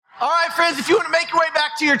All right, friends, if you want to make your way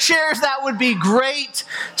back to your chairs, that would be great.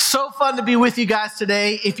 So fun to be with you guys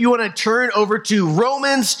today. If you want to turn over to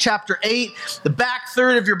Romans chapter 8, the back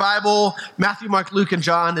third of your Bible, Matthew, Mark, Luke, and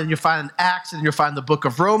John, and you'll find Acts, and you'll find the book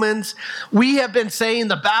of Romans. We have been saying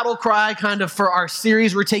the battle cry kind of for our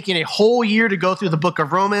series. We're taking a whole year to go through the book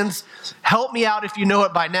of Romans. Help me out if you know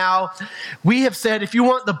it by now. We have said if you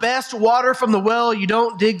want the best water from the well, you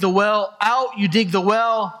don't dig the well out, you dig the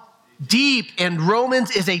well deep. And Romans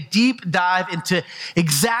is a deep dive into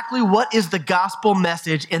exactly what is the gospel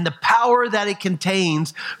message and the power that it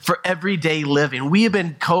contains for everyday living. We have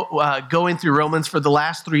been going through Romans for the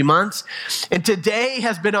last 3 months, and today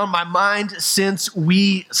has been on my mind since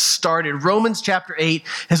we started. Romans chapter 8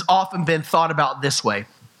 has often been thought about this way.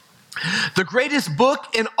 The greatest book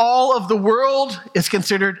in all of the world is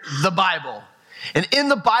considered the Bible. And in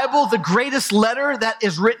the Bible, the greatest letter that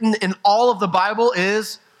is written in all of the Bible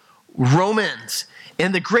is Romans.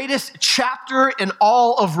 And the greatest chapter in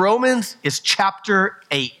all of Romans is chapter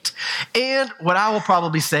 8. And what I will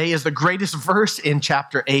probably say is the greatest verse in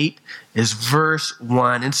chapter 8 is verse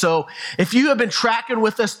 1. And so if you have been tracking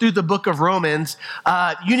with us through the book of Romans,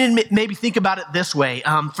 you need to maybe think about it this way.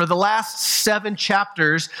 For the last 7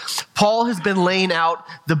 chapters, Paul has been laying out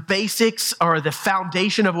the basics or the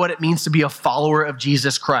foundation of what it means to be a follower of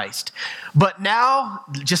Jesus Christ. But now,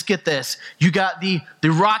 just get this, you got the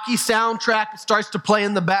Rocky soundtrack that starts to play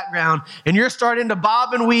in the background, and you're starting to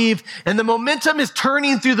bob and weave, and the momentum is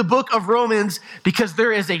turning through the book of Romans because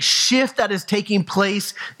there is a shift that is taking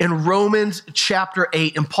place in Romans chapter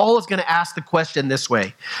 8. And Paul is going to ask the question this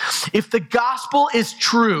way: if the gospel is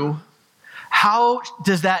true, how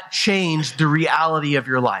does that change the reality of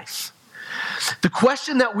your life? The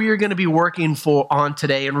question that we are going to be working on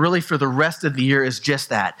today, and really for the rest of the year, is just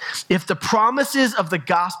that. If the promises of the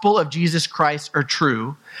gospel of Jesus Christ are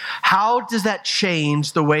true, how does that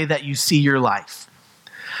change the way that you see your life?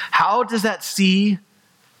 How does that see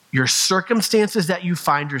your circumstances that you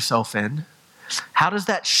find yourself in? How does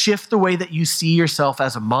that shift the way that you see yourself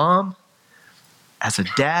as a mom, as a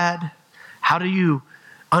dad? How do you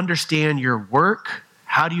understand your work?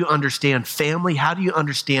 How do you understand family? How do you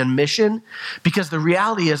understand mission? Because the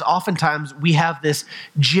reality is oftentimes we have this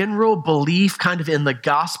general belief kind of in the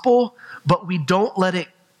gospel, but we don't let it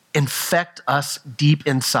infect us deep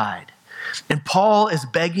inside. And Paul is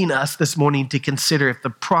begging us this morning to consider, if the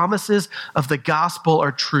promises of the gospel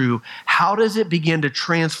are true, how does it begin to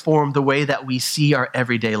transform the way that we see our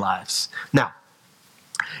everyday lives? Now,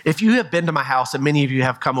 if you have been to my house, and many of you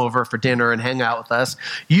have come over for dinner and hang out with us,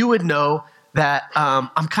 you would know that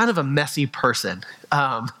I'm kind of a messy person.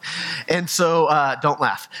 And so don't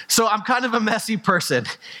laugh. So I'm kind of a messy person.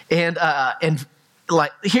 And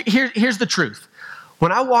like, here's the truth.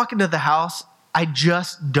 When I walk into the house, I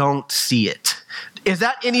just don't see it. Is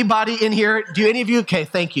that anybody in here? Do any of you? Okay,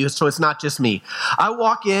 thank you. So it's not just me. I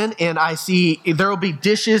walk in and I see there will be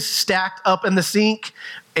dishes stacked up in the sink,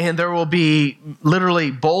 and there will be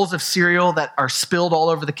literally bowls of cereal that are spilled all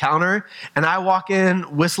over the counter. And I walk in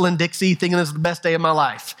whistling Dixie, thinking this is the best day of my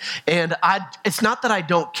life. And it's not that I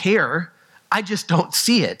don't care. I just don't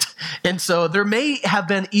see it. And so there may have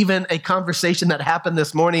been even a conversation that happened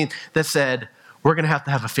this morning that said, we're going to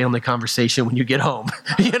have a family conversation when you get home,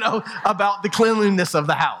 about the cleanliness of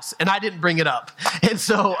the house. And I didn't bring it up. And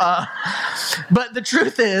so, but the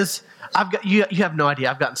truth is, you have no idea.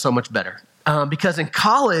 I've gotten so much better. Because in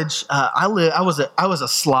college, I was a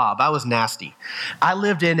slob. I was nasty. I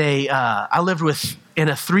lived in a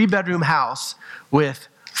 3-bedroom house with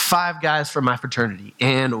 5 guys from my fraternity,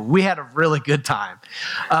 and we had a really good time.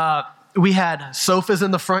 We had sofas in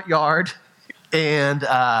the front yard, and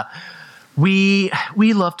we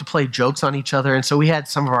loved to play jokes on each other. And so we had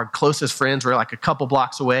some of our closest friends were like a couple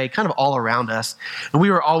blocks away, kind of all around us. And we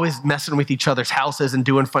were always messing with each other's houses and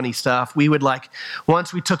doing funny stuff. We would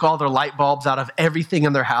once we took all their light bulbs out of everything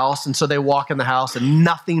in their house. And so they walk in the house and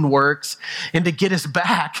nothing works. And to get us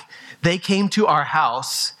back, they came to our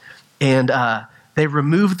house and they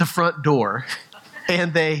removed the front door.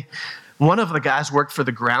 And one of the guys worked for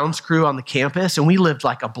the grounds crew on the campus, and we lived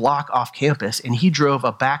like a block off campus, and he drove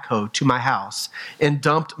a backhoe to my house and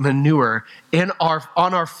dumped manure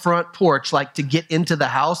on our front porch, like to get into the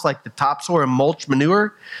house, like the topsoil and mulch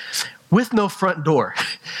manure, with no front door.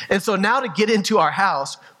 And so now to get into our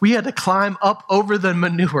house, We had to climb up over the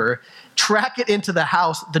manure, track it into the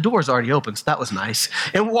house. The door's already open, so that was nice.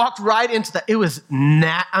 And walked right into it was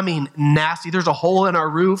nasty. There's a hole in our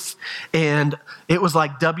roof, and it was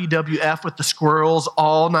like WWF with the squirrels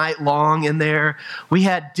all night long in there. We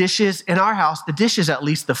had dishes in our house. The dishes, at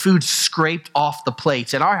least, the food scraped off the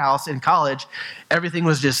plates. In our house, in college, everything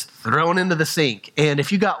was just thrown into the sink. And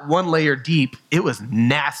if you got one layer deep, it was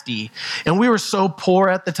nasty. And we were so poor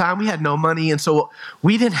at the time. We had no money. And so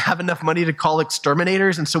we didn't have enough money to call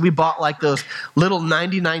exterminators. And so we bought like those little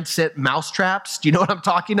 99-cent mouse traps. Do you know what I'm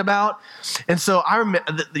talking about? And so I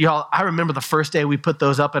remember the first day we put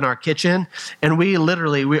those up in our kitchen. And we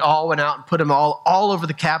all went out and put them all over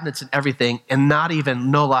the cabinets and everything. And not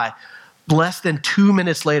even, no lie, less than 2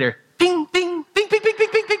 minutes later, ping, ping, ping, ping, ping, ping,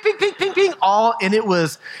 ping, ping, ping, ping, ping, ping, and it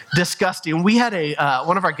was disgusting. We had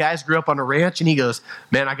one of our guys grew up on a ranch, and he goes,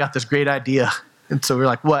 man, I got this great idea. And so we're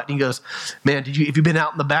like, what? And he goes, man, have you been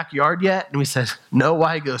out in the backyard yet? And we said, no,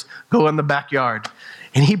 why? He goes, go in the backyard.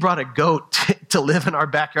 And he brought a goat to live in our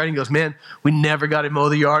backyard. He goes, man, we never got to mow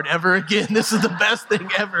the yard ever again. This is the best thing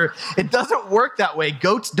ever. It doesn't work that way.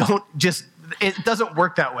 Goats it doesn't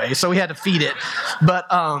work that way. So we had to feed it. But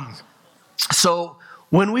so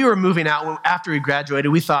when we were moving out, after we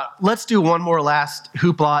graduated, we thought, let's do one more last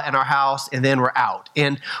hoopla in our house, and then we're out.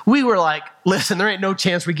 And we were like, listen, there ain't no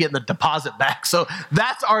chance we're getting the deposit back. So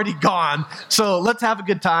that's already gone. So let's have a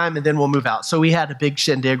good time, and then we'll move out. So we had a big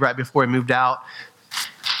shindig right before we moved out.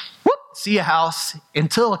 Whoop, see a house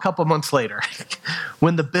until a couple months later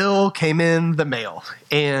when the bill came in the mail.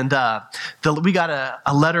 And we got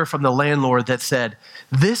a letter from the landlord that said,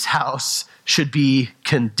 this house should be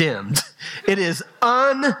condemned. It is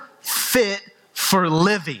unfit for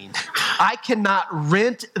living. I cannot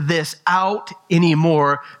rent this out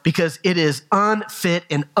anymore because it is unfit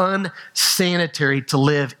and unsanitary to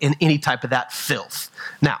live in any type of that filth.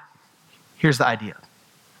 Now, here's the idea.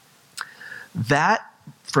 That,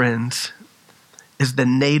 friends, is the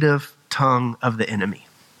native tongue of the enemy.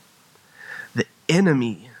 The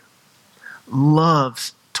enemy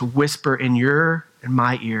loves to whisper in your and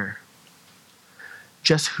my ear,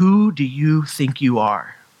 just who do you think you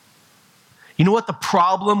are? You know what the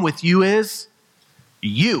problem with you is?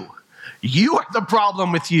 You. You are the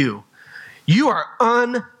problem with you. You are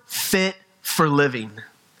unfit for living.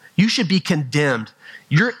 You should be condemned.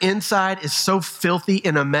 Your inside is so filthy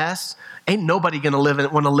and a mess. Ain't nobody going to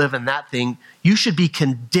want to live in that thing. You should be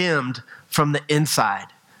condemned from the inside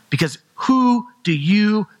because who do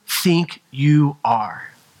you think you are?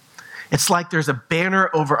 It's like there's a banner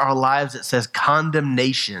over our lives that says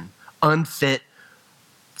condemnation, unfit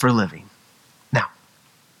for living.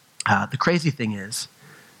 Now, the crazy thing is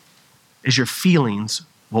your feelings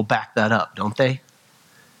will back that up, don't they?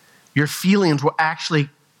 Your feelings will actually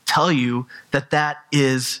tell you that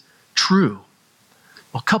is true.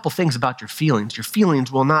 Well, a couple things about your feelings. Your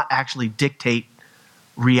feelings will not actually dictate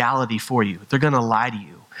reality for you. They're going to lie to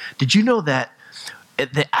you. Did you know that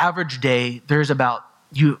at the average day, there's about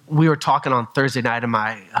we were talking on Thursday night in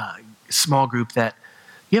my small group that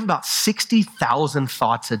you have about 60,000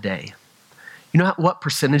 thoughts a day. You know what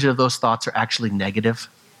percentage of those thoughts are actually negative?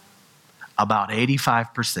 About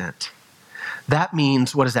 85%. That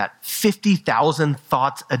means, what is that? 50,000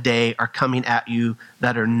 thoughts a day are coming at you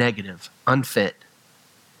that are negative, unfit,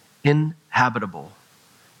 inhabitable,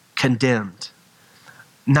 condemned,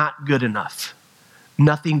 not good enough.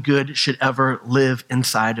 Nothing good should ever live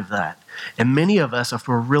inside of that. And many of us, if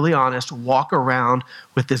we're really honest, walk around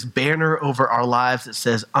with this banner over our lives that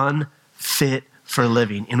says unfit for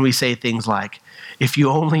living. And we say things like, if you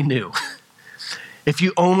only knew, if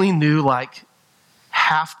you only knew like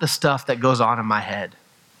half the stuff that goes on in my head,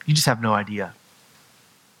 you just have no idea.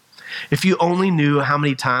 If you only knew how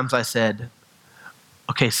many times I said,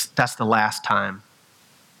 okay, that's the last time.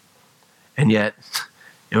 And yet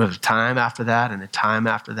it was a time after that and a time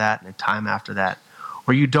after that and a time after that.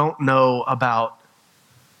 Or you don't know about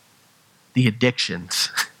the addictions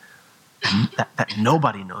that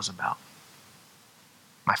nobody knows about.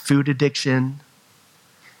 My food addiction,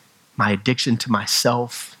 my addiction to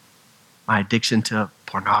myself, my addiction to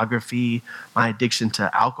pornography, my addiction to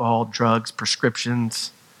alcohol, drugs,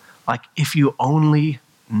 prescriptions. Like, if you only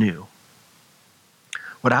knew.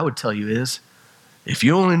 What I would tell you is, if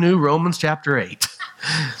you only knew Romans chapter 8.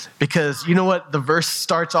 Because you know what the verse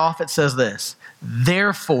starts off? It says this,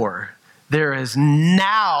 therefore there is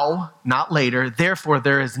now, not later, therefore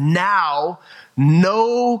there is now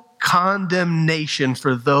no condemnation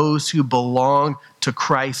for those who belong to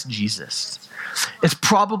Christ Jesus. It's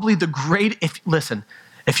probably listen,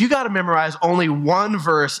 If you got to memorize only one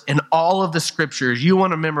verse in all of the scriptures, you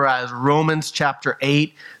want to memorize Romans chapter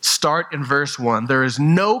 8, start in verse 1. There is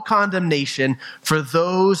no condemnation for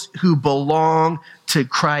those who belong to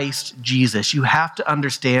Christ Jesus. You have to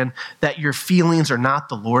understand that your feelings are not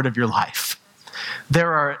the Lord of your life.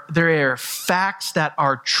 There are facts that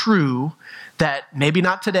are true that maybe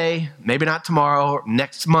not today, maybe not tomorrow,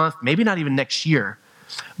 next month, maybe not even next year.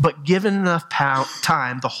 But given enough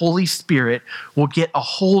time, the Holy Spirit will get a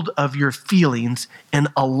hold of your feelings and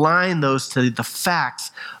align those to the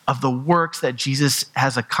facts of the works that Jesus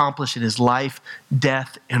has accomplished in his life,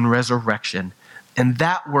 death, and resurrection. And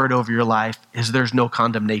that word over your life is there's no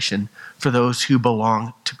condemnation for those who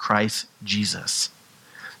belong to Christ Jesus.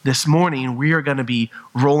 This morning, we are going to be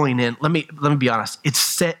rolling in. Let me be honest.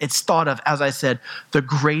 It's thought of, as I said, the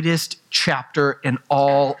greatest chapter in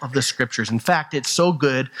all of the scriptures. In fact, it's so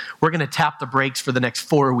good, we're going to tap the brakes for the next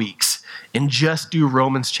 4 weeks and just do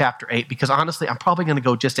Romans chapter 8. Because honestly, I'm probably going to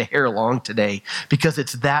go just a hair long today because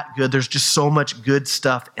it's that good. There's just so much good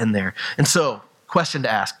stuff in there. And so, question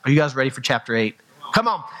to ask. Are you guys ready for chapter 8? Come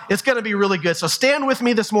on. It's going to be really good. So stand with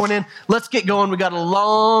me this morning. Let's get going. We got a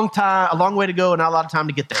long way to go and not a lot of time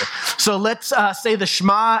to get there. So let's say the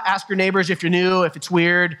Shema. Ask your neighbors if you're new, if it's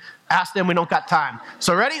weird. Ask them. We don't got time.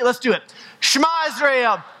 So ready? Let's do it. Shema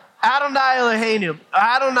Israel, Adonai Eloheinu,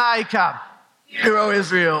 Adonai Echad. Hear, O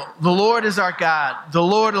Israel, the Lord is our God, the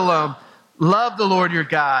Lord alone. Love the Lord your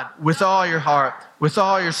God with all your heart, with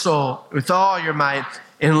all your soul, with all your might,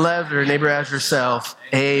 and love your neighbor as yourself.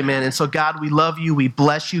 Amen. And so, God, we love you. We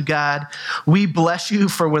bless you, God. We bless you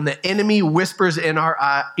for when the enemy whispers in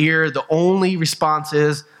our ear, the only response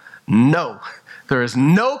is no. There is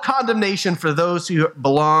no condemnation for those who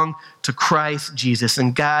belong to Christ Jesus.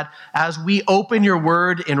 And God, as we open your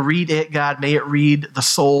word and read it, God, may it read the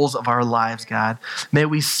souls of our lives, God. May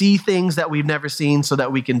we see things that we've never seen so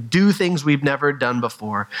that we can do things we've never done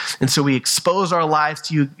before. And so we expose our lives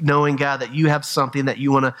to you, knowing, God, that you have something that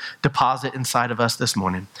you want to deposit inside of us this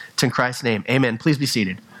morning. It's in Christ's name. Amen. Please be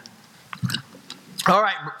seated. All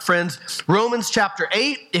right, friends, Romans chapter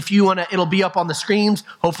 8, if you want to, it'll be up on the screens.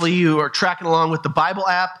 Hopefully you are tracking along with the Bible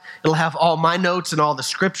app. It'll have all my notes and all the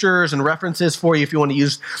scriptures and references for you if you want to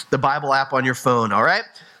use the Bible app on your phone, all right?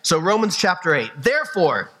 So Romans chapter 8,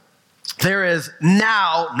 therefore, there is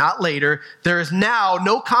now, not later, there is now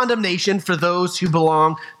no condemnation for those who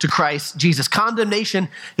belong to Christ Jesus. Condemnation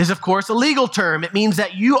is, of course, a legal term. It means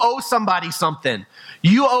that you owe somebody something.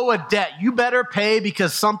 You owe a debt. You better pay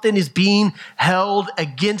because something is being held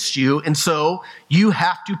against you, and so you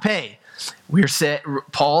have to pay.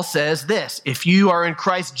 Paul says this, if you are in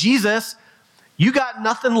Christ Jesus, you got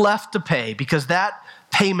nothing left to pay because that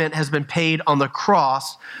payment has been paid on the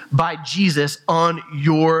cross by Jesus on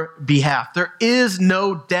your behalf. There is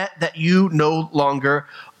no debt that you no longer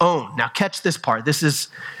own. Now catch this part. This is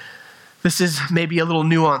maybe a little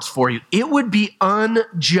nuance for you. It would be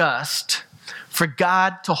unjust for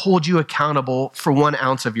God to hold you accountable for 1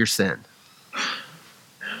 ounce of your sin.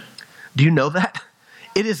 Do you know that?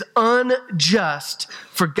 It is unjust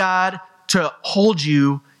for God to hold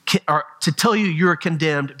you or to tell you you're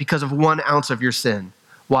condemned because of 1 ounce of your sin.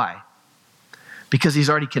 Why? Because he's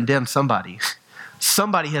already condemned somebody.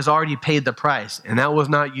 Somebody has already paid the price, and that was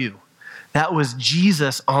not you. That was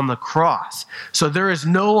Jesus on the cross. So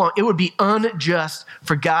it would be unjust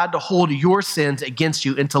for God to hold your sins against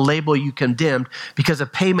you and to label you condemned because a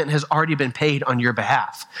payment has already been paid on your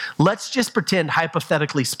behalf. Let's just pretend,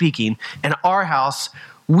 hypothetically speaking, in our house,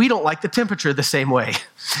 we don't like the temperature the same way.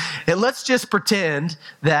 And let's just pretend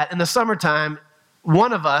that in the summertime,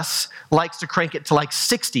 one of us likes to crank it to like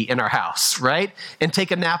 60 in our house, right? And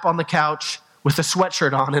take a nap on the couch with a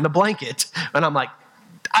sweatshirt on and a blanket. And I'm like,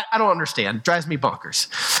 I don't understand. It drives me bonkers.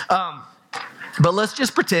 But let's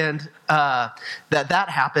just pretend that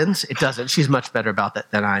happens. It doesn't. She's much better about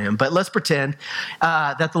that than I am. But let's pretend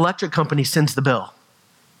that the electric company sends the bill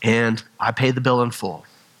and I pay the bill in full.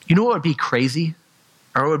 You know what would be crazy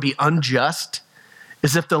or would be unjust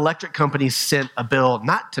is if the electric company sent a bill,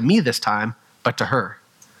 not to me this time, but to her.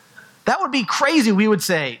 That would be crazy. We would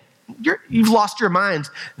say, you've lost your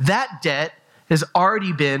minds. That debt has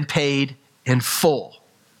already been paid in full.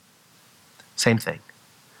 Same thing.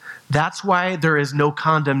 That's why there is no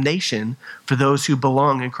condemnation for those who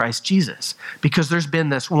belong in Christ Jesus, because there's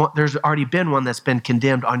already been one that's been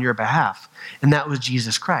condemned on your behalf, and that was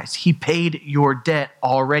Jesus Christ. He paid your debt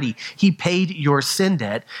already. He paid your sin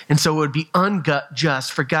debt, and so it would be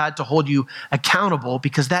unjust for God to hold you accountable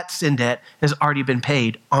because that sin debt has already been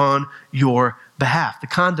paid on your behalf.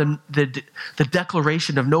 The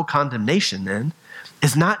declaration of no condemnation then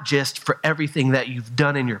is not just for everything that you've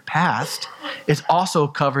done in your past. It also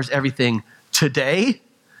covers everything today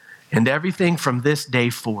and everything from this day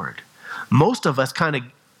forward. Most of us kind of,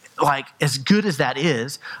 like, as good as that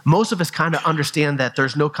is, most of us kind of understand that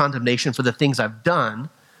there's no condemnation for the things I've done.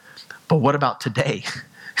 But what about today?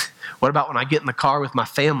 What about when I get in the car with my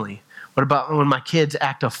family? What about when my kids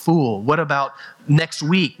act a fool? What about next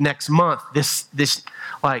week, next month? Here's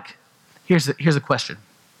a question.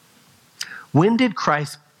 When did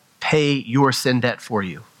Christ pay your sin debt for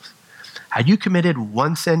you? Have you committed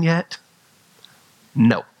one sin yet?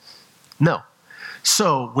 No.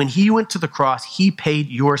 So when he went to the cross, he paid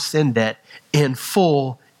your sin debt in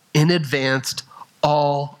full, in advance,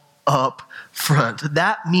 all up front.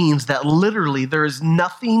 That means that literally there is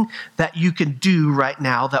nothing that you can do right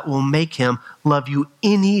now that will make him love you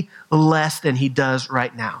any less than he does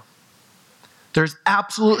right now. There's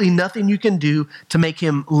absolutely nothing you can do to make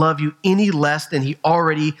him love you any less than he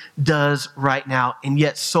already does right now. And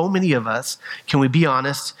yet so many of us, can we be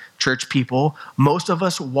honest, church people, most of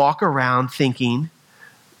us walk around thinking,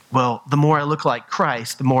 well, the more I look like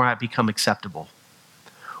Christ, the more I become acceptable.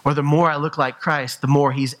 Or the more I look like Christ, the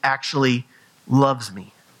more he's actually loves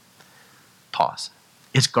me. Pause.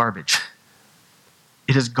 It's garbage.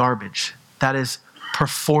 It is garbage. That is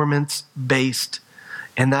performance-based,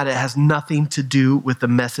 and that it has nothing to do with the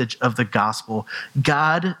message of the gospel.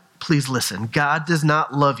 God, please listen, God does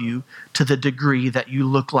not love you to the degree that you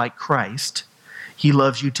look like Christ. He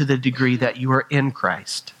loves you to the degree that you are in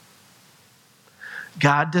Christ.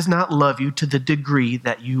 God does not love you to the degree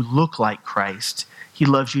that you look like Christ. He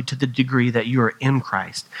loves you to the degree that you are in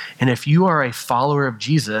Christ. And if you are a follower of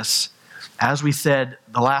Jesus, as we said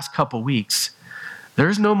the last couple weeks,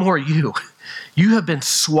 there's no more you. You have been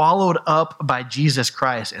swallowed up by Jesus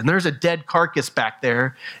Christ. And there's a dead carcass back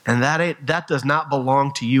there, and that does not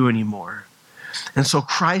belong to you anymore. And so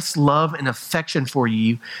Christ's love and affection for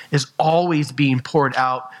you is always being poured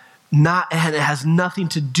out, and it has nothing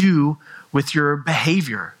to do with your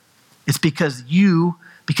behavior. It's because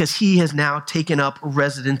he has now taken up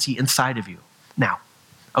residency inside of you. Now,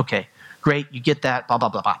 okay, great, you get that, blah, blah,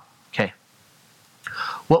 blah, blah. Okay.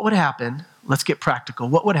 What would happen, let's get practical,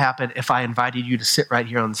 what would happen if I invited you to sit right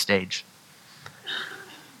here on the stage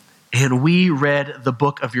and we read the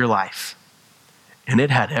book of your life and it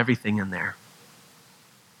had everything in there?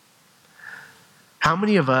 How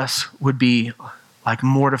many of us would be like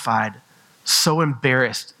mortified, so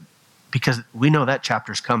embarrassed, because we know that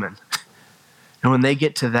chapter's coming. And when they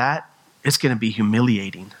get to that, it's going to be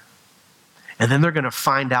humiliating. And then they're going to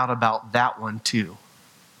find out about that one too.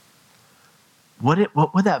 What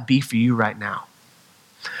would that be for you right now?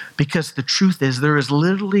 Because the truth is, there is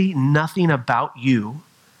literally nothing about you,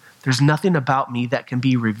 there's nothing about me that can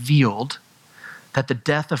be revealed that the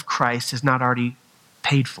death of Christ has not already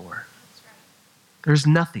paid for. There's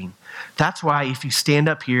nothing. That's why if you stand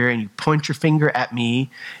up here and you point your finger at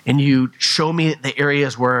me and you show me the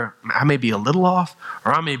areas where I may be a little off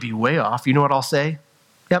or I may be way off, you know what I'll say?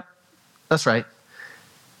 Yep, that's right.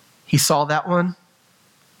 He saw that one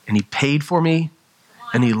and he paid for me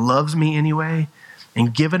and he loves me anyway.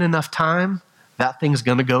 And given enough time, that thing's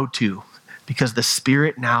going to go too, because the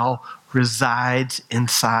Spirit now resides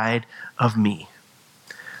inside of me.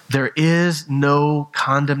 There is no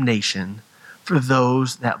condemnation for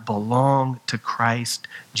those that belong to Christ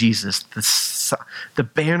Jesus. The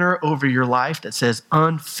banner over your life that says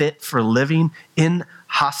unfit for living,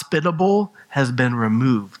 inhospitable, has been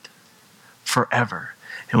removed forever.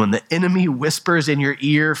 And when the enemy whispers in your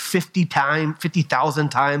ear 50,000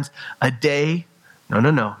 times a day,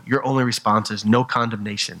 no, your only response is no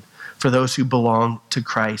condemnation for those who belong to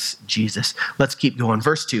Christ Jesus. Let's keep going.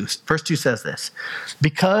 Verse 2. Verse 2 says this: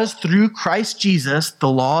 because through Christ Jesus, the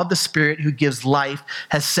law of the Spirit who gives life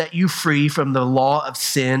has set you free from the law of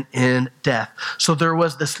sin and death. So there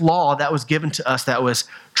was this law that was given to us that was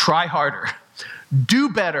try harder, do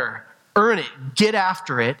better, earn it, get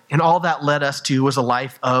after it. And all that led us to was a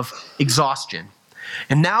life of exhaustion.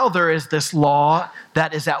 And now there is this law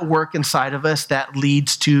that is at work inside of us that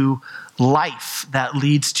leads to life, that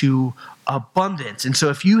leads to abundance. And so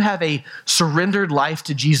if you have a surrendered life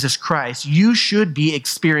to Jesus Christ, you should be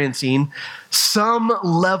experiencing some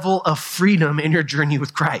level of freedom in your journey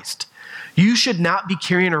with Christ. You should not be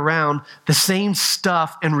carrying around the same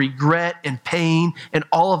stuff and regret and pain and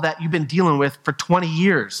all of that you've been dealing with for 20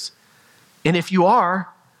 years. And if you are,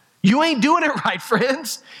 you ain't doing it right,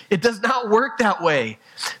 friends. It does not work that way,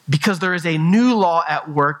 because there is a new law at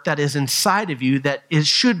work that is inside of you that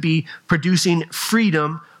should be producing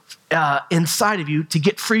freedom inside of you to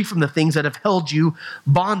get free from the things that have held you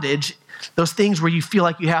bondage those things where you feel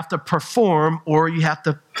like you have to perform or you have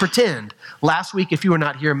to pretend. Last week, if you were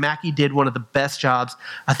not here, Mackie did one of the best jobs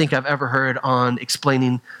I think I've ever heard on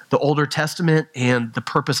explaining the Older Testament and the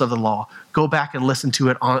purpose of the law. Go back and listen to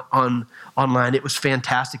it online. It was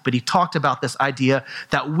fantastic. But he talked about this idea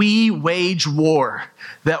that we wage war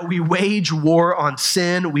on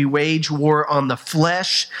sin, we wage war on the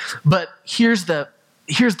flesh. But here's the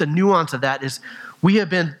nuance of that is we have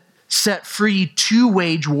been set free to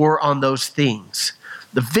wage war on those things.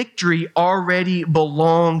 The victory already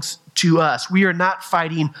belongs to us. We are not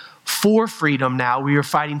fighting for freedom now. We are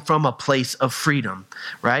fighting from a place of freedom,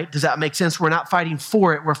 right? Does that make sense? We're not fighting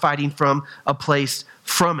for it. We're fighting from a place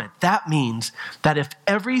from it. That means that if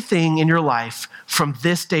everything in your life from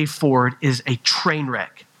this day forward is a train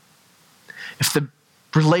wreck, if the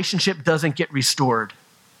relationship doesn't get restored,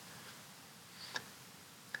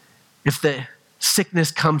 if the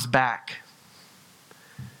sickness comes back,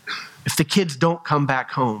 if the kids don't come back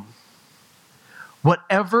home,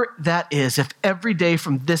 whatever that is, if every day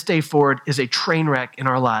from this day forward is a train wreck in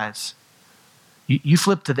our lives, you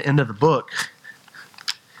flip to the end of the book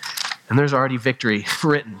and there's already victory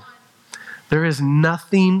written. There is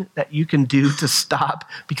nothing that you can do to stop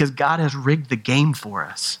because God has rigged the game for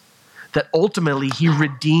us. That ultimately he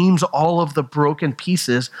redeems all of the broken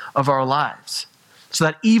pieces of our lives. So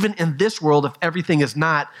that even in this world, if everything is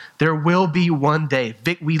not, there will be one day.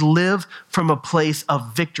 We live from a place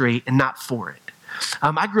of victory and not for it.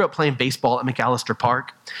 I grew up playing baseball at McAllister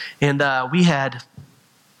Park, and we had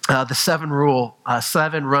the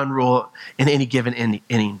 7-run rule in any given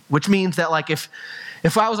inning, which means that like if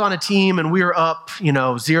I was on a team and we were up,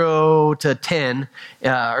 0 to 10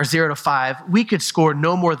 or 0 to 5, we could score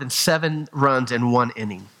no more than 7 runs in one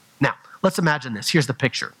inning. Now, let's imagine this. Here's the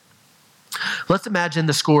picture. Let's imagine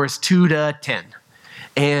the score is 2 to 10,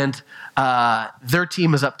 and their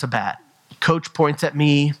team is up to bat. Coach points at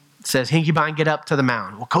me, says, "Hinkybine, get up to the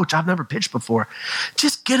mound." Well, Coach, I've never pitched before.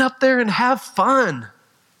 Just get up there and have fun.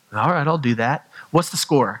 All right, I'll do that. What's the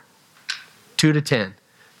score? 2 to 10.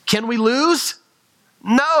 Can we lose?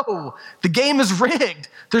 No, the game is rigged.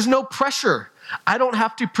 There's no pressure. I don't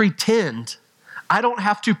have to pretend. I don't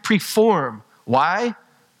have to perform. Why?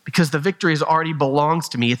 Because the victory already belongs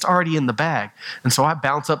to me. It's already in the bag. And so I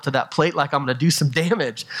bounce up to that plate like I'm going to do some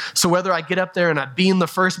damage. So whether I get up there and I beam the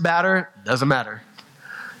first batter, doesn't matter.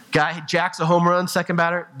 Guy jacks a home run, second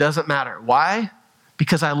batter, doesn't matter. Why?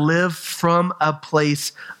 Because I live from a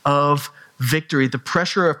place of victory. The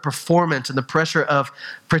pressure of performance and the pressure of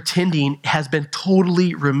pretending has been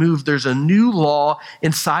totally removed. There's a new law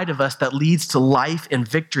inside of us that leads to life and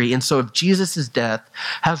victory. And so if Jesus' death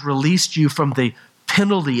has released you from the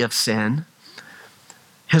penalty of sin,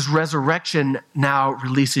 his resurrection now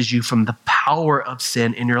releases you from the power of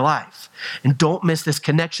sin in your life. And don't miss this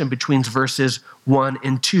connection between verses 1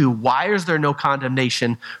 and 2. Why is there no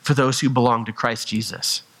condemnation for those who belong to Christ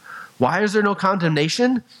Jesus? Why is there no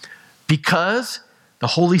condemnation? Because the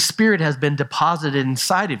Holy Spirit has been deposited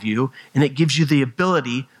inside of you, and it gives you the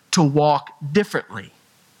ability to walk differently.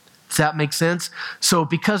 Does that make sense? So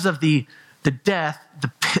because of the death,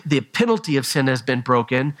 the penalty of sin has been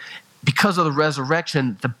broken. Because of the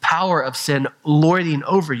resurrection, the power of sin lording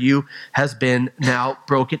over you has been now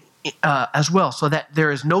broken as well. So that there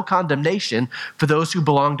is no condemnation for those who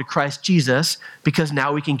belong to Christ Jesus, because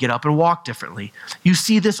now we can get up and walk differently. You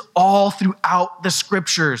see this all throughout the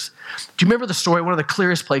scriptures. Do you remember the story? One of the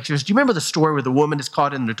clearest places. Do you remember the story where the woman is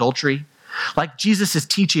caught in adultery? Like Jesus is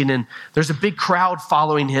teaching and there's a big crowd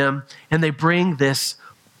following him, and they bring this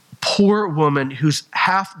poor woman who's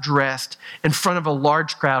half dressed in front of a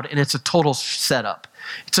large crowd, and it's a total setup.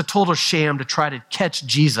 It's a total sham to try to catch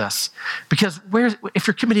Jesus. Because if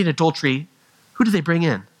you're committing adultery, who do they bring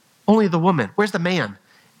in? Only the woman. Where's the man?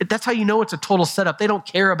 That's how you know it's a total setup. They don't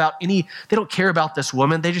care about this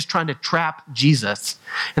woman. They're just trying to trap Jesus.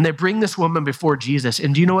 And they bring this woman before Jesus.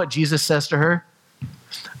 And do you know what Jesus says to her?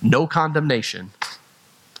 No condemnation.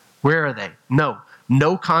 Where are they?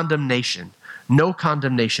 No condemnation. No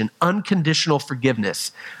condemnation, unconditional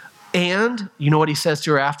forgiveness. And you know what he says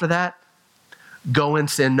to her after that? Go and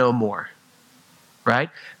sin no more, right?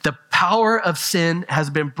 The power of sin has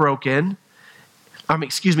been broken.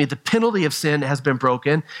 The penalty of sin has been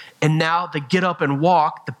broken. And now the get up and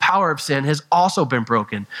walk, the power of sin has also been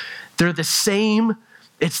broken. They're the same,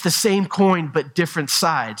 it's the same coin, but different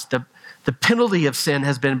sides. The penalty of sin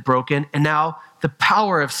has been broken, and now the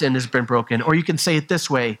power of sin has been broken. Or you can say it this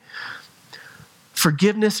way: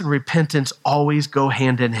 forgiveness and repentance always go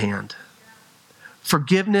hand in hand.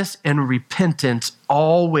 Forgiveness and repentance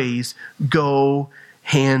always go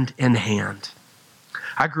hand in hand.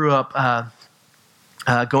 I grew up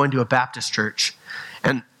going to a Baptist church.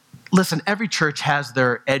 And listen, every church has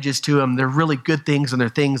their edges to them. They're really good things, and they're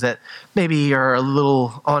things that maybe are a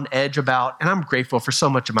little on edge about. And I'm grateful for so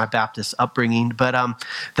much of my Baptist upbringing. But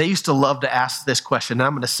they used to love to ask this question, and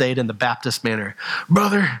I'm going to say it in the Baptist manner.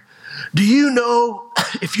 Brother, do you know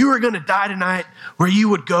if you were going to die tonight where you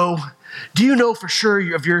would go? Do you know for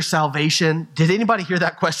sure of your salvation? Did anybody hear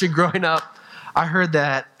that question growing up? I heard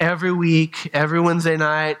that every week, every Wednesday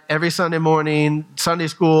night, every Sunday morning, Sunday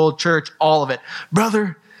school, church, all of it.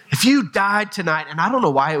 Brother, if you died tonight, and I don't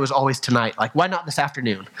know why it was always tonight, like why not this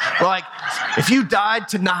afternoon? Well, like if you died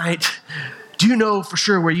tonight, do you know for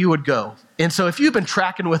sure where you would go? And so if you've been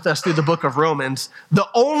tracking with us through the book of Romans, the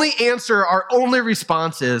only answer, our only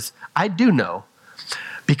response is, I do know,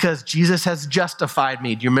 because Jesus has justified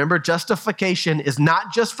me. Do you remember? Justification is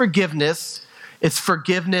not just forgiveness, it's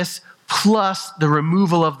forgiveness plus the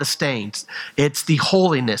removal of the stains. It's the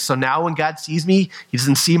holiness. So now when God sees me, he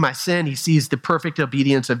doesn't see my sin. He sees the perfect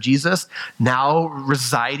obedience of Jesus now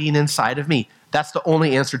residing inside of me. That's the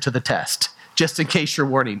only answer to the test, just in case you're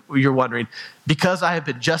wondering. Because I have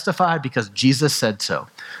been justified, because Jesus said so.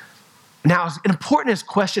 Now, as important as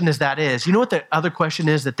question as that is, you know what the other question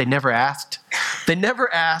is that they never asked? They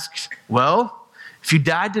never asked, well, if you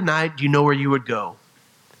died tonight, do you know where you would go?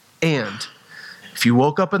 And if you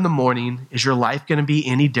woke up in the morning, is your life going to be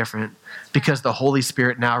any different because the Holy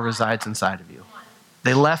Spirit now resides inside of you?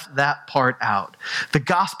 They left that part out. The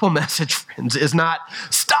gospel message, friends, is not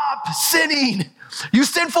stop sinning. You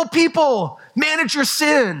sinful people, manage your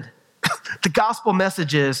sin. The gospel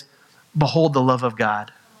message is behold the love of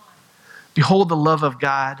God. Behold the love of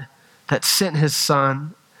God that sent his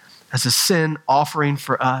son as a sin offering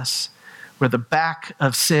for us, where the back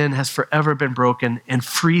of sin has forever been broken and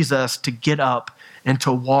frees us to get up and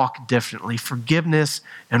to walk differently. Forgiveness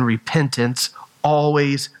and repentance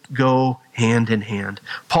always go hand in hand.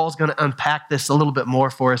 Paul's going to unpack this a little bit more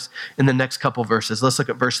for us in the next couple verses. Let's look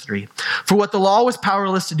at verse 3. For what the law was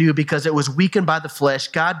powerless to do because it was weakened by the flesh,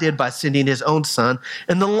 God did by sending his own son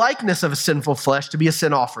in the likeness of a sinful flesh to be a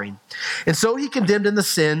sin offering. And so he condemned in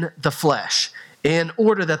the flesh, in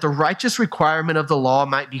order that the righteous requirement of the law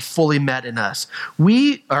might be fully met in us.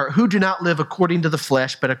 We are who do not live according to the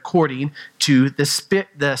flesh, but according to the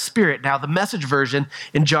Spirit. Now, the Message version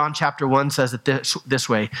in John chapter 1 says it this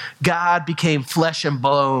way. God became flesh and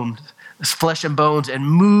bones and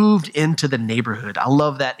moved into the neighborhood. I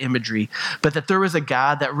love that imagery. But that there was a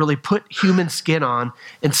God that really put human skin on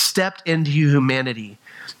and stepped into humanity.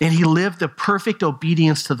 And he lived the perfect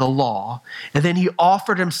obedience to the law. And then he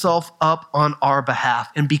offered himself up on our behalf.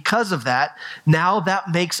 And because of that, now that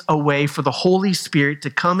makes a way for the Holy Spirit to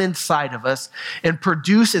come inside of us and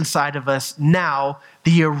produce inside of us now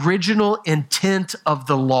the original intent of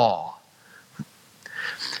the law.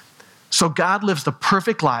 So God lives the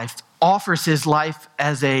perfect life, offers his life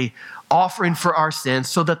as a offering for our sins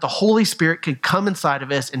so that the Holy Spirit can come inside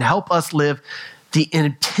of us and help us live the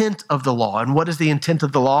intent of the law. And what is the intent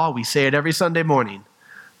of the law? We say it every Sunday morning.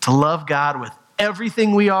 To love God with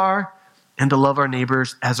everything we are and to love our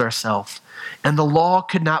neighbors as ourselves. And the law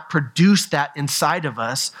could not produce that inside of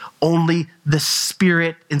us, only the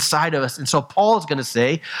Spirit inside of us. And so Paul is going to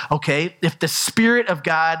say, okay, if the Spirit of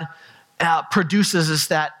God produces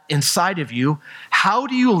that inside of you, how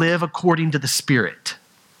do you live according to the Spirit?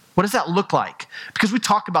 What does that look like? Because we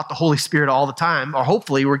talk about the Holy Spirit all the time, or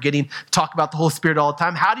hopefully we're getting to talk about the Holy Spirit all the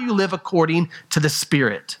time. How do you live according to the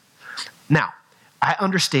Spirit? Now, I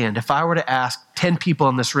understand if I were to ask 10 people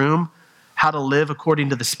in this room how to live according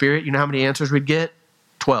to the Spirit, you know how many answers we'd get?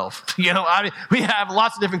 12. We have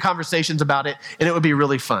lots of different conversations about it, and it would be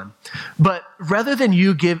really fun. But rather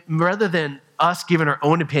than us giving our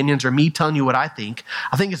own opinions or me telling you what I think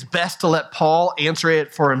it's best to let Paul answer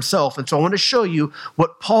it for himself. And so I want to show you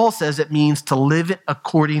what Paul says it means to live it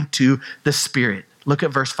according to the Spirit. Look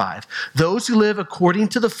at verse 5. Those who live according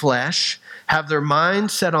to the flesh have their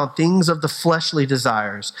mind set on things of the fleshly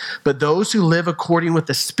desires, but those who live according with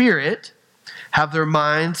the Spirit have their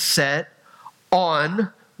mind set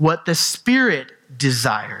on what the Spirit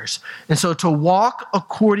desires. And so to walk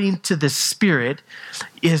according to the Spirit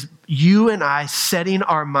is you and I setting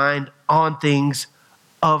our mind on things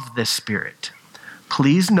of the Spirit.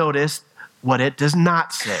 Please notice what it does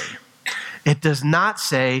not say. It does not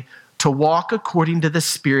say to walk according to the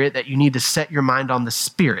Spirit that you need to set your mind on the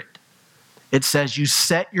Spirit. It says you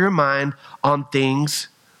set your mind on things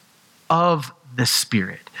of the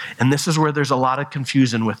Spirit. And this is where there's a lot of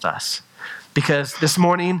confusion with us. Because this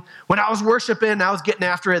morning, when I was worshiping, I was getting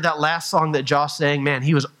after it, that last song that Josh sang, man,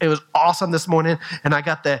 it was awesome this morning. And I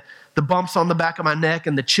got the bumps on the back of my neck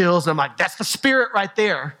and the chills. And I'm like, that's the Spirit right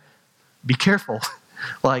there. Be careful.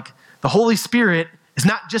 Like, the Holy Spirit is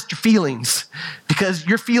not just your feelings, because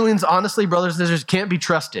your feelings, honestly, brothers and sisters, can't be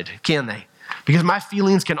trusted, can they? Because my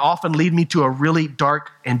feelings can often lead me to a really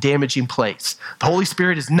dark and damaging place. The Holy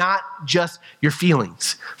Spirit is not just your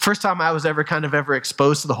feelings. First time I was ever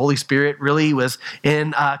exposed to the Holy Spirit really was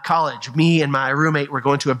in college. Me and my roommate were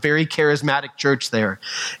going to a very charismatic church there.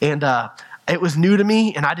 And it was new to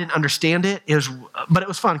me, and I didn't understand it. But it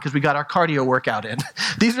was fun because we got our cardio workout in.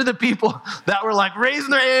 These are the people that were like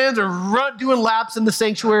raising their hands or doing laps in the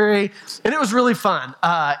sanctuary, and it was really fun.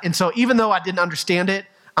 And so even though I didn't understand it,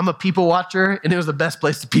 I'm a people watcher, and it was the best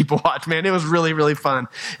place to people watch, man. It was really, really fun.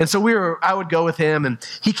 And so I would go with him, and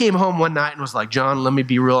he came home one night and was like, John, let me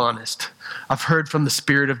be real honest. I've heard from the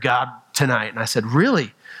Spirit of God tonight. And I said,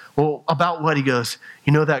 really? Well, about what? He goes,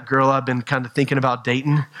 you know that girl I've been kind of thinking about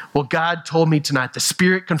dating? Well, God told me tonight, the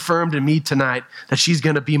Spirit confirmed in me tonight that she's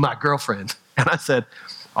going to be my girlfriend. And I said,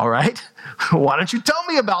 all right, why don't you tell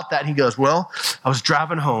me about that? And he goes, well, I was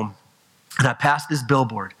driving home, and I passed this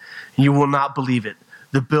billboard, and you will not believe it.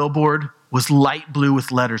 The billboard was light blue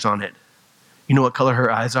with letters on it. You know what color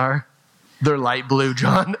her eyes are? They're light blue,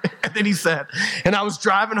 John. And then he said, and I was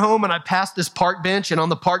driving home and I passed this park bench, and on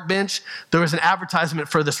the park bench, there was an advertisement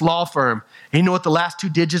for this law firm. And you know what the last 2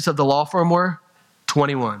 digits of the law firm were?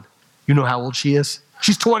 21. You know how old she is?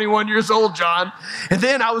 She's 21 years old, John. And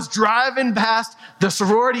then I was driving past the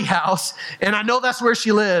sorority house, and I know that's where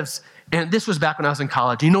she lives. And this was back when I was in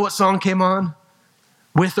college. You know what song came on?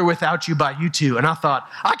 With or Without You by U2. And I thought,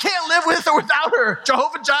 I can't live with or without her.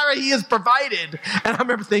 Jehovah Jireh, he has provided. And I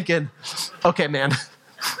remember thinking, okay, man.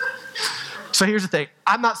 So here's the thing.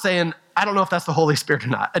 I'm not saying, I don't know if that's the Holy Spirit or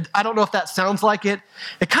not. I don't know if that sounds like it.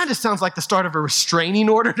 It kind of sounds like the start of a restraining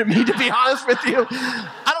order to me, to be honest with you.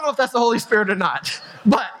 I don't know if that's the Holy Spirit or not.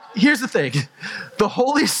 But here's the thing. The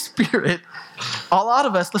Holy Spirit, a lot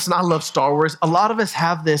of us, listen, I love Star Wars. A lot of us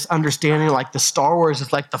have this understanding like the Star Wars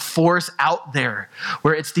is like the force out there,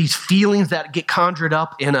 where it's these feelings that get conjured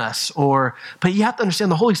up in us. But you have to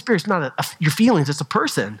understand the Holy Spirit's not your feelings, it's a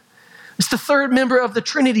person. It's the third member of the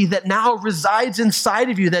Trinity that now resides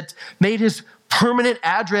inside of you, that's made his permanent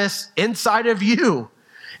address inside of you.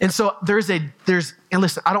 And so and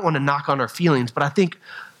listen, I don't want to knock on our feelings, but I think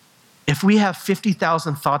if we have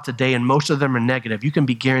 50,000 thoughts a day and most of them are negative, you can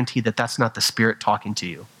be guaranteed that that's not the Spirit talking to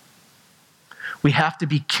you. We have to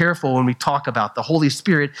be careful when we talk about the Holy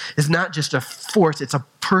Spirit is not just a force, it's a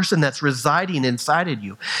person that's residing inside of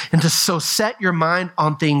you. And so set your mind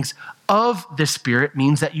on things of the Spirit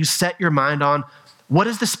means that you set your mind on what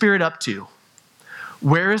is the Spirit up to?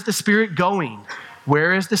 Where is the Spirit going?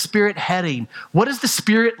 Where is the Spirit heading? What does the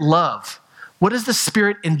Spirit love? What does the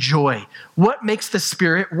Spirit enjoy? What makes the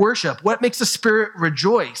Spirit worship? What makes the Spirit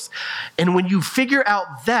rejoice? And when you figure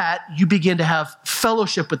out that, you begin to have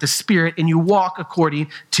fellowship with the Spirit and you walk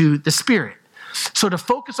according to the Spirit. So to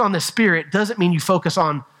focus on the Spirit doesn't mean you focus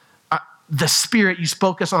on the Spirit, you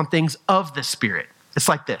focus on things of the Spirit. It's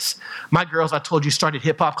like this. My girls, I told you, started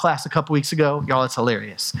hip-hop class a couple weeks ago. Y'all, it's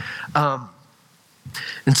hilarious.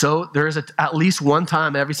 And so there is at least one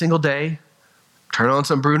time every single day, turn on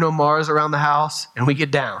some Bruno Mars around the house, and we get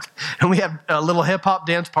down. And we have little hip-hop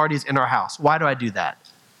dance parties in our house. Why do I do that?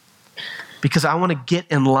 Because I want to get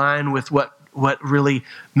in line with what really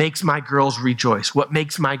makes my girls rejoice, what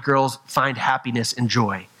makes my girls find happiness and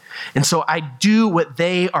joy. And so I do what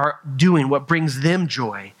they are doing, what brings them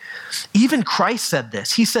joy. Even Christ said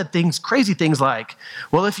this. He said crazy things like,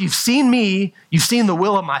 well, if you've seen me, you've seen the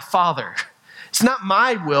will of my Father. It's not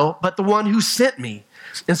my will, but the one who sent me.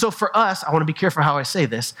 And so for us, I want to be careful how I say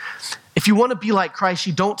this. If you want to be like Christ,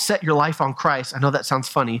 you don't set your life on Christ. I know that sounds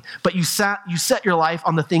funny, but you set your life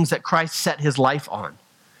on the things that Christ set his life on.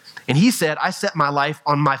 And he said, I set my life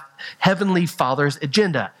on my heavenly Father's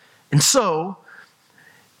agenda. And so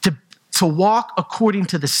to walk according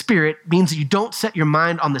to the Spirit means that you don't set your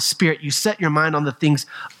mind on the Spirit, you set your mind on the things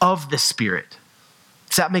of the Spirit.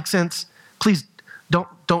 Does that make sense? Please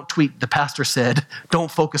don't tweet, the pastor said,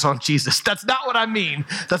 don't focus on Jesus. That's not what I mean.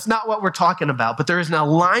 That's not what we're talking about. But there is an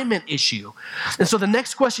alignment issue. And so the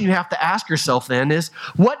next question you have to ask yourself then is,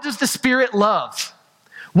 what does the Spirit love?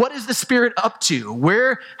 What is the Spirit up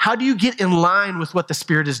to? How do you get in line with what the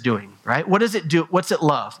Spirit is doing, right? What does it do? What's it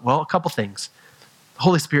love? Well, a couple things. The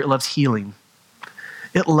Holy Spirit loves healing.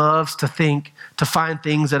 It loves to find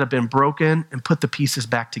things that have been broken and put the pieces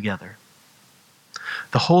back together.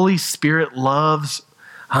 The Holy Spirit loves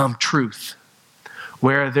truth,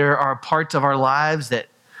 where there are parts of our lives that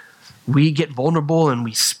we get vulnerable and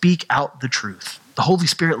we speak out the truth. The Holy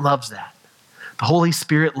Spirit loves that. The Holy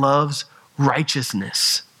Spirit loves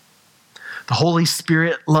righteousness. The Holy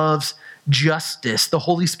Spirit loves justice. The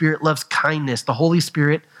Holy Spirit loves kindness. The Holy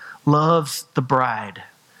Spirit loves the bride.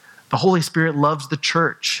 The Holy Spirit loves the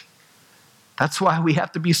church. That's why we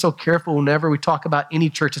have to be so careful whenever we talk about any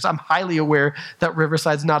churches. I'm highly aware that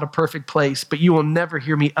Riverside's not a perfect place, but you will never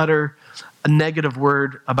hear me utter a negative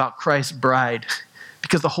word about Christ's bride,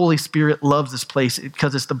 because the Holy Spirit loves this place,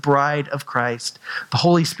 because it's the bride of Christ. The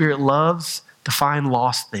Holy Spirit loves to find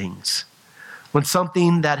lost things. When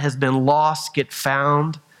something that has been lost gets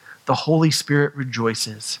found, the Holy Spirit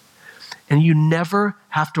rejoices. And you never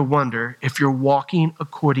have to wonder if you're walking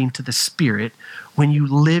according to the Spirit when you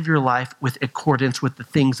live your life with accordance with the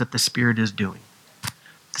things that the Spirit is doing.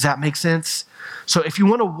 Does that make sense? So if you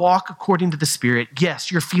want to walk according to the Spirit, yes,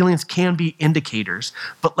 your feelings can be indicators,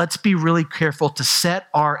 but let's be really careful to set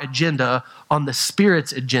our agenda on the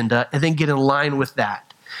Spirit's agenda and then get in line with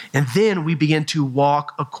that. And then we begin to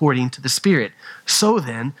walk according to the Spirit. So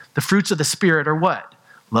then, the fruits of the Spirit are what?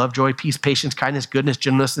 Love, joy, peace, patience, kindness, goodness,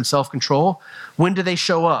 gentleness, and self-control. When do they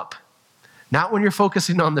show up? Not when you're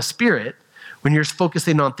focusing on the Spirit. When you're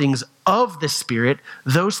focusing on things of the Spirit,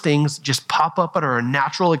 those things just pop up and are a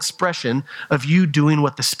natural expression of you doing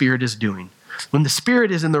what the Spirit is doing. When the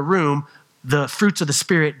Spirit is in the room, the fruits of the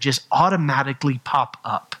Spirit just automatically pop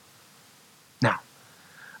up. Now,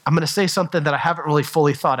 I'm going to say something that I haven't really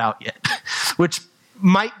fully thought out yet, which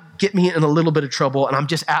might get me in a little bit of trouble, and I'm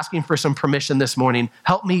just asking for some permission this morning.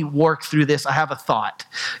 Help me work through this. I have a thought,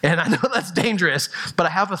 and I know that's dangerous, but I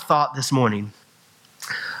have a thought this morning.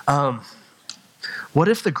 What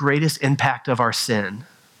if the greatest impact of our sin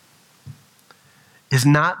is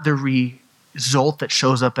not the result that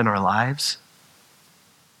shows up in our lives,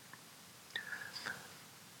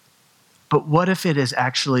 but what if it is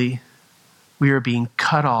actually we are being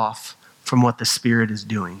cut off from what the Spirit is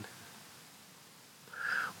doing?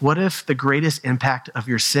 What if the greatest impact of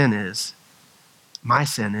your sin is, my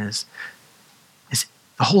sin is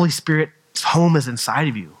the Holy Spirit's home is inside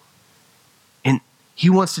of you. And He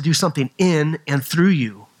wants to do something in and through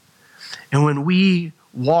you. And when we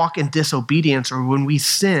walk in disobedience or when we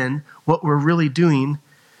sin, what we're really doing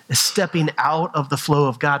is stepping out of the flow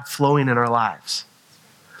of God flowing in our lives.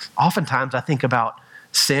 Oftentimes I think about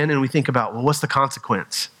sin and we think about, well, what's the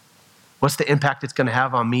consequence? What's the impact it's going to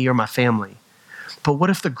have on me or my family? But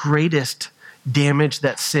what if the greatest damage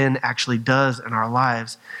that sin actually does in our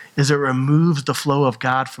lives is it removes the flow of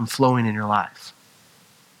God from flowing in your life?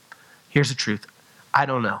 Here's the truth. I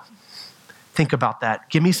don't know. Think about that.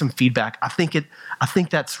 Give me some feedback. I think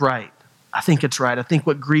that's right. I think it's right. I think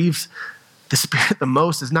what grieves the Spirit the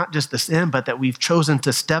most is not just the sin, but that we've chosen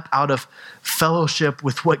to step out of fellowship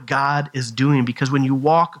with what God is doing. Because when you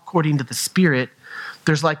walk according to the Spirit,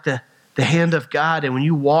 there's like the hand of God. And when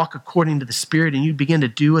you walk according to the Spirit and you begin to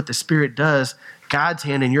do what the Spirit does, God's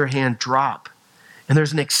hand and your hand drop. And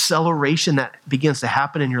there's an acceleration that begins to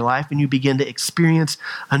happen in your life, and you begin to experience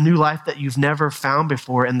a new life that you've never found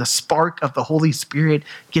before. And the spark of the Holy Spirit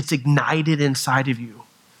gets ignited inside of you.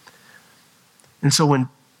 And so when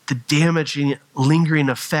the damaging, lingering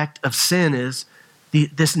effect of sin is,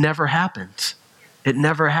 this never happens. It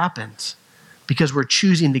never happens. Because we're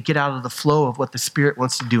choosing to get out of the flow of what the Spirit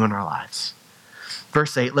wants to do in our lives.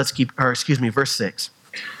 Verse 6.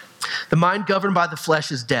 The mind governed by the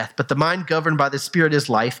flesh is death, but the mind governed by the Spirit is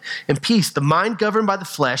life and peace. The mind governed by the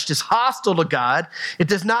flesh is hostile to God. It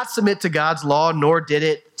does not submit to God's law, nor can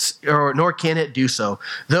it do so.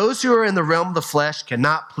 Those who are in the realm of the flesh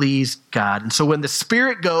cannot please God. And so when the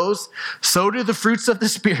Spirit goes, so do the fruits of the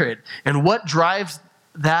Spirit. And what drives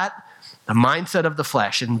that? The mindset of the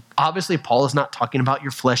flesh. And obviously, Paul is not talking about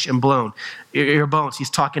your flesh and your bones.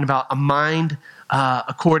 He's talking about a mind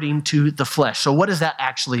according to the flesh. So what does that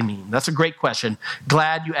actually mean? That's a great question.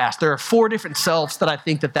 Glad you asked. There are 4 different selves that I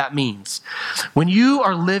think that means. When you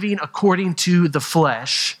are living according to the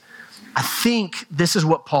flesh, I think this is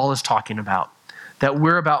what Paul is talking about. That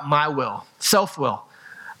we're about my will, self-will.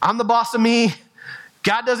 I'm the boss of me.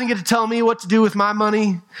 God doesn't get to tell me what to do with my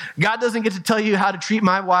money. God doesn't get to tell you how to treat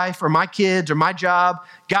my wife or my kids or my job.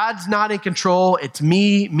 God's not in control. It's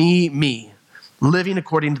me, living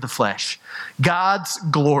according to the flesh. God's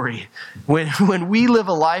glory. When we live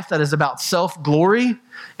a life that is about self-glory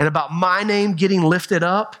and about my name getting lifted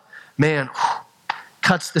up, man,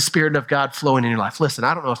 cuts the Spirit of God flowing in your life. Listen,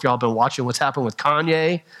 I don't know if y'all been watching what's happened with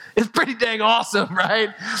Kanye. It's pretty dang awesome, right?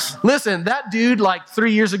 Listen, that dude like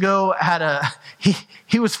 3 years ago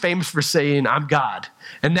he was famous for saying, I'm God.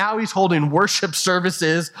 And now he's holding worship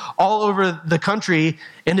services all over the country.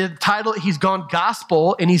 And the title, he's gone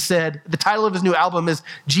gospel. And he said, the title of his new album is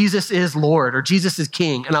Jesus is Lord or Jesus is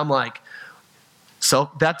King. And I'm like, so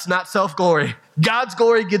that's not self-glory. God's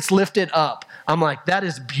glory gets lifted up. I'm like, that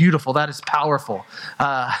is beautiful. That is powerful.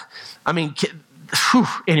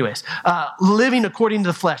 Anyways, living according to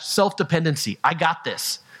the flesh, self-dependency. I got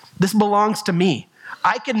this. This belongs to me.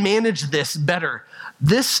 I can manage this better.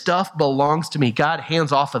 This stuff belongs to me. God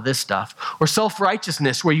hands off of this stuff. Or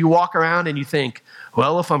self-righteousness, where you walk around and you think,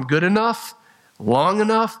 well, if I'm good enough, long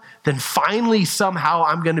enough, then finally somehow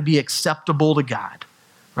I'm going to be acceptable to God,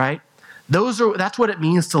 right? That's what it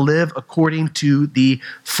means to live according to the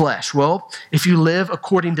flesh. Well, if you live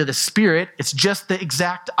according to the Spirit, it's just the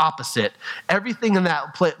exact opposite. Everything in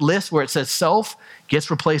that list where it says self gets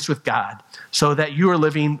replaced with God, so that you are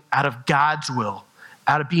living out of God's will,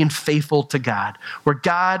 out of being faithful to God, where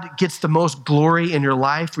God gets the most glory in your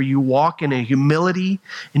life, where you walk in a humility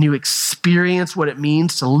and you experience what it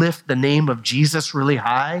means to lift the name of Jesus really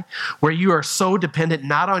high, where you are so dependent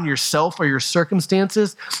not on yourself or your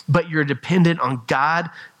circumstances, but you're dependent on God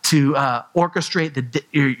to orchestrate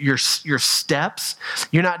your steps.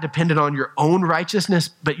 You're not dependent on your own righteousness,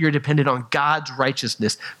 but you're dependent on God's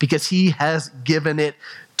righteousness because he has given it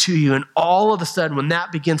to you. And all of a sudden, when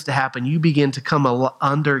that begins to happen, you begin to come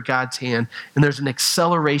under God's hand, and there's an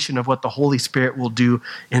acceleration of what the Holy Spirit will do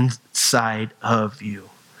inside of you.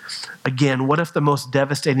 Again, what if the most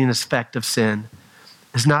devastating effect of sin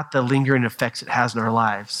is not the lingering effects it has in our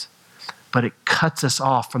lives, but it cuts us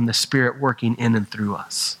off from the Spirit working in and through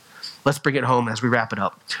us? Let's bring it home as we wrap it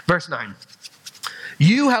up. Verse 9.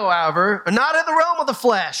 You, however, are not in the realm of the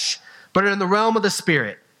flesh, but are in the realm of the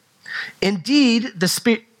Spirit. If indeed the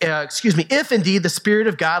Spirit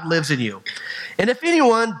of God lives in you. And if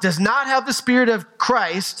anyone does not have the Spirit of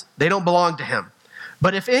Christ, they don't belong to him.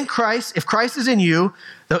 But if Christ is in you,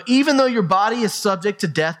 even though your body is subject to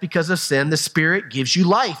death because of sin, the Spirit gives you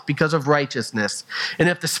life because of righteousness. And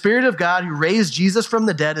if the Spirit of God who raised Jesus from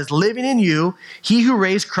the dead is living in you, he who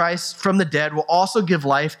raised Christ from the dead will also give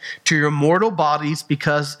life to your mortal bodies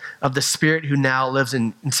because of the Spirit who now lives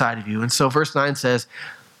inside of you. And so verse 9 says,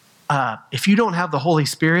 if you don't have the Holy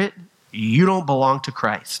Spirit, you don't belong to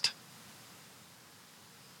Christ.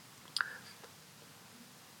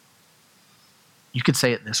 You could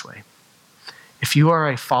say it this way. If you are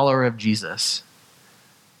a follower of Jesus,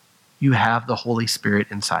 you have the Holy Spirit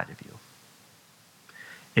inside of you.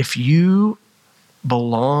 If you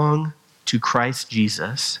belong to Christ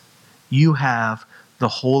Jesus, you have the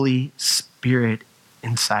Holy Spirit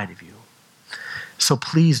inside of you. So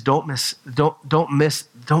please don't miss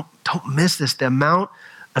this. The amount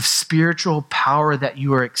of spiritual power that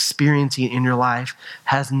you are experiencing in your life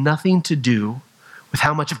has nothing to do with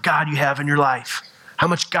how much of God you have in your life, how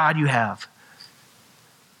much God you have.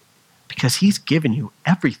 Because he's given you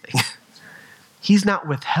everything. He's not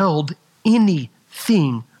withheld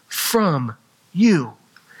anything from you.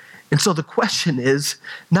 And so the question is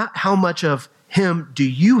not how much of him do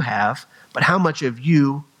you have, but how much of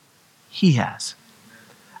you he has.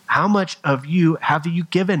 How much of you have you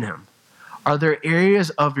given him? Are there areas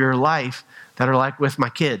of your life that are like with my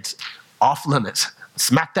kids, off limits?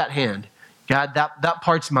 Smack that hand. God, that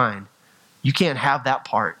part's mine. You can't have that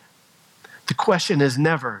part. The question is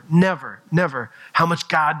never, never, never, how much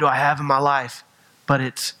God do I have in my life? But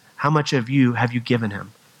it's how much of you have you given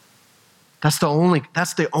him? That's the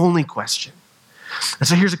only question. And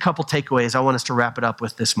so here's a couple takeaways I want us to wrap it up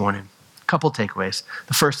with this morning. A couple takeaways.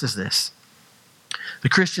 The first is this. The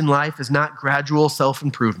Christian life is not gradual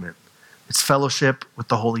self-improvement. It's fellowship with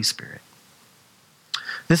the Holy Spirit.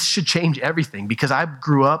 This should change everything because I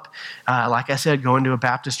grew up, like I said, going to a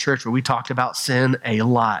Baptist church where we talked about sin a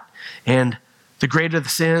lot. And the greater the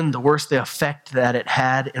sin, the worse the effect that it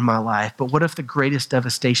had in my life. But what if the greatest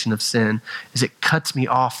devastation of sin is it cuts me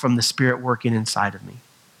off from the Spirit working inside of me?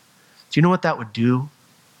 Do you know what that would do?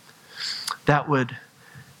 That would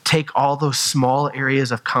take all those small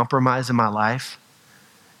areas of compromise in my life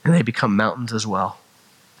and they become mountains as well.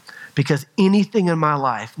 Because anything in my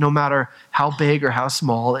life, no matter how big or how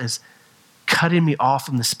small, is cutting me off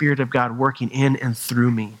from the Spirit of God working in and through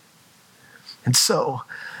me. And so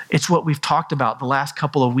it's what we've talked about the last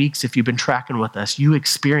couple of weeks. If you've been tracking with us, you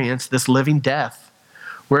experience this living death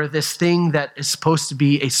where this thing that is supposed to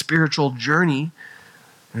be a spiritual journey,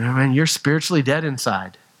 and you're spiritually dead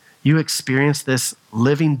inside. You experience this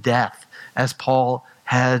living death as Paul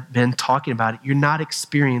had been talking about it. You're not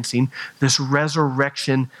experiencing this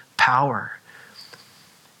resurrection power.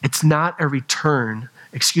 It's not a return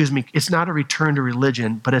to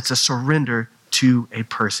religion, but it's a surrender to a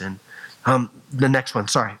person. The next one,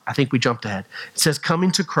 I think we jumped ahead. It says,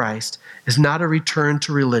 coming to Christ is not a return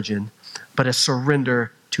to religion, but a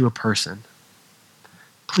surrender to a person.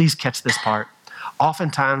 Please catch this part.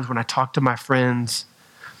 Oftentimes when I talk to my friends,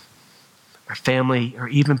 our family, or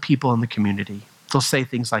even people in the community. They'll say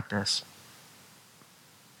things like this.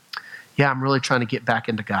 Yeah, I'm really trying to get back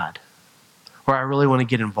into God. Or I really want to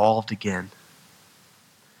get involved again.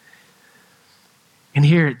 And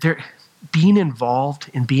here, being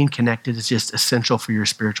involved and being connected is just essential for your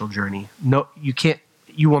spiritual journey. No,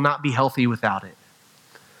 you will not be healthy without it.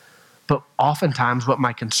 But oftentimes what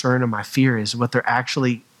my concern and my fear is, what they're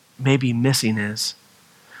actually maybe missing is,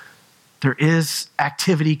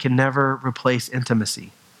 activity can never replace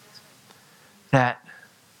intimacy. That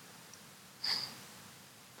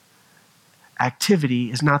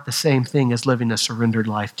activity is not the same thing as living a surrendered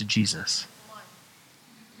life to Jesus.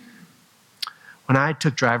 When I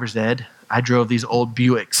took driver's ed, I drove these old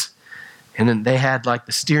Buicks, and then they had like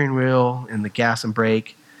the steering wheel and the gas and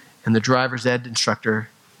brake, and the driver's ed instructor,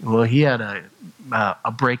 well, he had a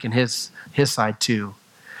brake in his side too.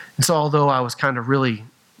 And so although I was kind of really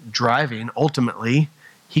driving, ultimately,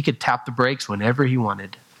 he could tap the brakes whenever he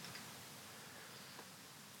wanted.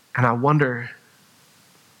 And I wonder,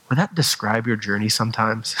 would that describe your journey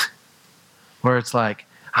sometimes? Where it's like,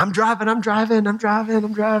 I'm driving.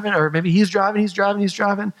 Or maybe he's driving.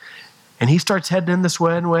 And he starts heading in this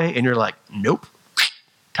one way, and you're like, nope,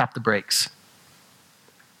 tap the brakes.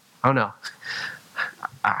 Oh no,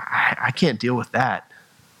 I can't deal with that.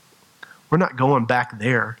 We're not going back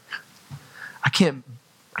there. I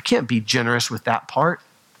can't be generous with that part.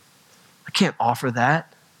 I can't offer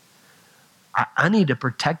that. I need to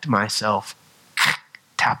protect myself.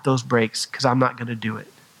 Tap those brakes, because I'm not going to do it.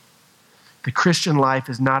 The Christian life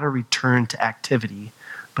is not a return to activity,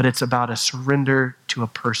 but it's about a surrender to a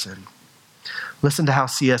person. Listen to how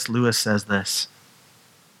C.S. Lewis says this.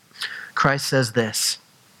 Christ says this,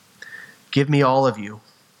 "Give me all of you.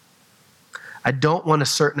 I don't want a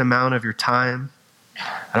certain amount of your time.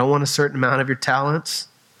 I don't want a certain amount of your talents.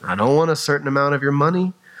 I don't want a certain amount of your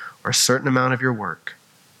money or a certain amount of your work.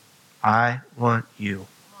 I want you.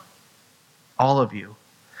 All of you.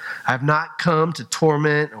 I have not come to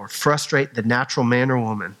torment or frustrate the natural man or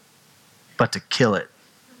woman, but to kill it.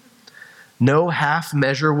 No half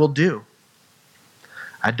measure will do.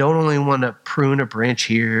 I don't only want to prune a branch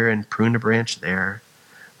here and prune a branch there.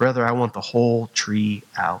 Rather, I want the whole tree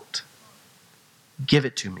out. Give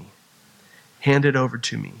it to me. Hand it over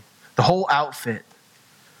to me. The whole outfit.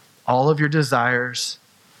 All of your desires,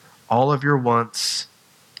 all of your wants,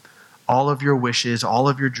 all of your wishes, all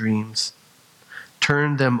of your dreams.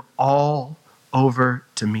 Turn them all over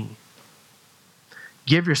to me.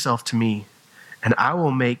 Give yourself to me, and I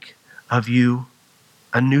will make of you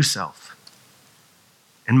a new self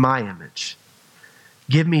in my image.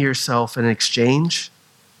 Give me yourself in exchange.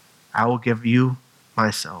 I will give you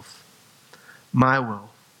myself. My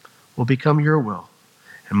will become your will,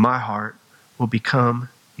 and my heart will become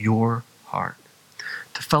your heart."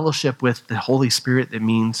 To fellowship with the Holy Spirit, that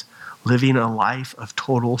means living a life of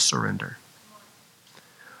total surrender.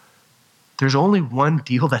 There's only one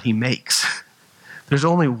deal that he makes. There's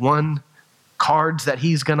only one cards that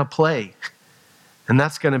he's going to play. And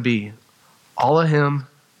that's going to be all of him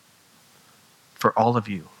for all of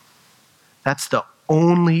you. That's the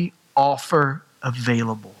only offer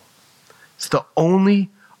available. It's the only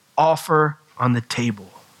offer on the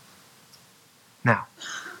table. Now,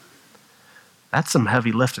 that's some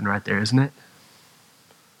heavy lifting right there, isn't it?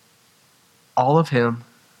 All of him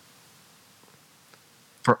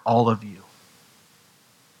for all of you.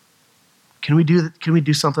 Can we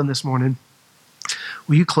do something this morning?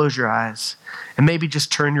 Will you close your eyes and maybe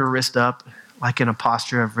just turn your wrist up like in a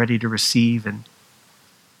posture of ready to receive, and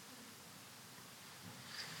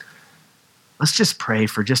let's just pray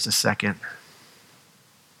for just a second.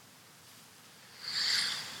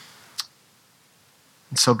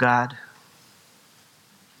 And so, God,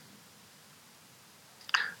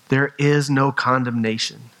 there is no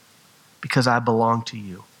condemnation because I belong to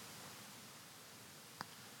you.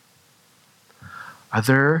 Are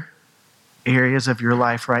there areas of your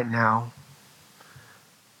life right now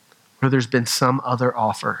where there's been some other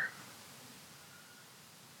offer?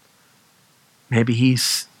 Maybe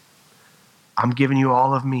I'm giving you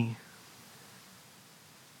all of me.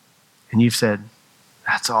 And you've said,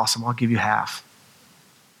 that's awesome, I'll give you half.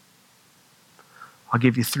 I'll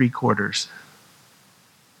give you 3/4.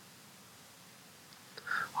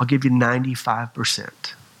 I'll give you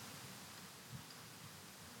 95%.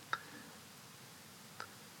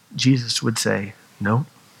 Jesus would say, no.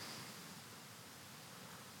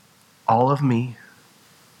 All of me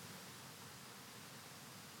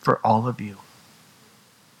for all of you.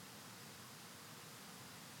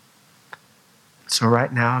 So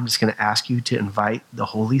right now, I'm just going to ask you to invite the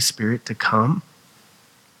Holy Spirit to come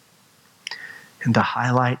and to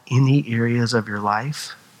highlight any areas of your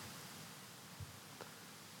life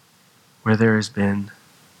where there has been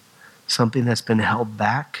something that's been held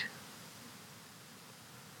back,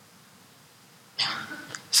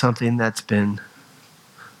 something that's been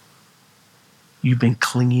you've been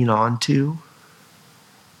clinging on to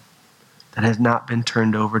that has not been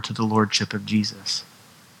turned over to the Lordship of Jesus.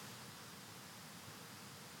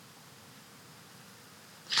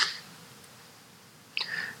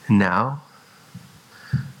 And now,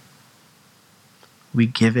 we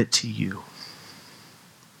give it to you.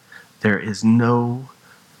 There is no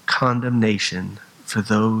condemnation for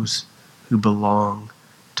those who belong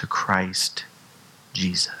to Christ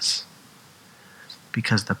Jesus,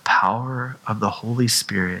 because the power of the Holy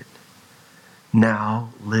Spirit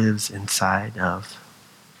now lives inside of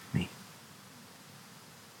me.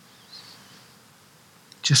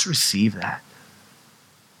 Just receive that.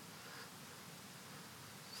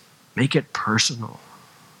 Make it personal.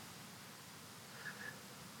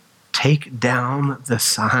 Take down the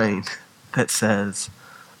sign that says,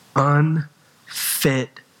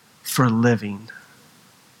 unfit for living,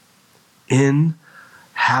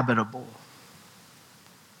 inhabitable.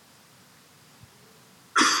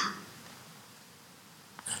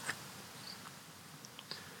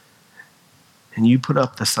 And you put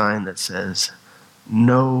up the sign that says,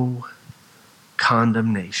 no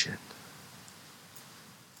condemnation.